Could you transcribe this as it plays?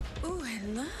I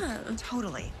love.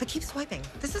 Totally. But keep swiping.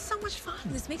 This is so much fun.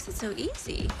 This makes it so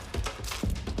easy.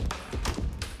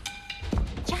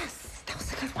 Yes, that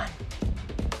was a good one.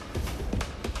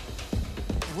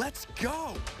 Let's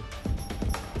go!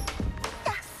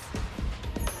 Yes!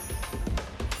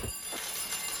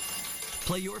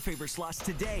 Play your favorite slots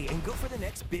today and go for the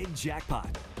next big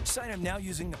jackpot. Sign up now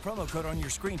using the promo code on your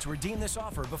screen to redeem this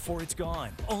offer before it's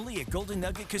gone. Only at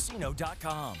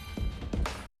GoldenNuggetCasino.com.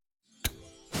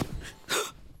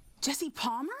 Jesse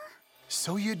Palmer?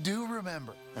 So you do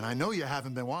remember, and I know you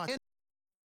haven't been watching.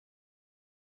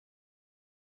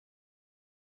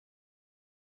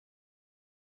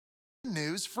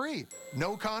 News free.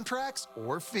 No contracts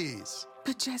or fees.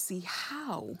 But Jesse,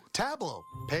 how? Tablo.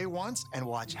 Pay once and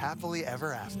watch happily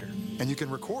ever after. And you can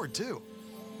record too.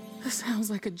 This sounds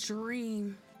like a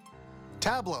dream.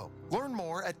 Tablo. Learn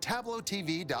more at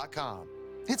tablotv.com.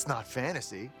 It's not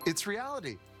fantasy, it's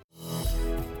reality.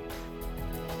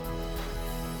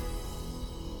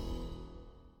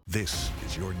 This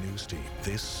is your news team.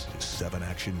 This is 7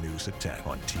 Action News at 10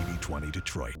 on TV 20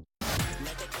 Detroit.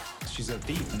 She's a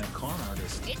thief and a con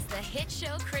artist. It's the hit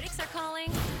show critics are calling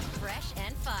fresh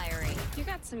and fiery. You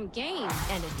got some game.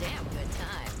 And a damn good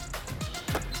time.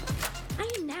 I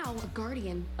am now a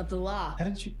guardian of the law. How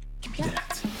did you give me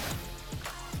that?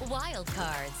 Wild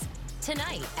Cards.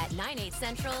 Tonight at 9/8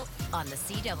 Central on the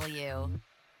CW.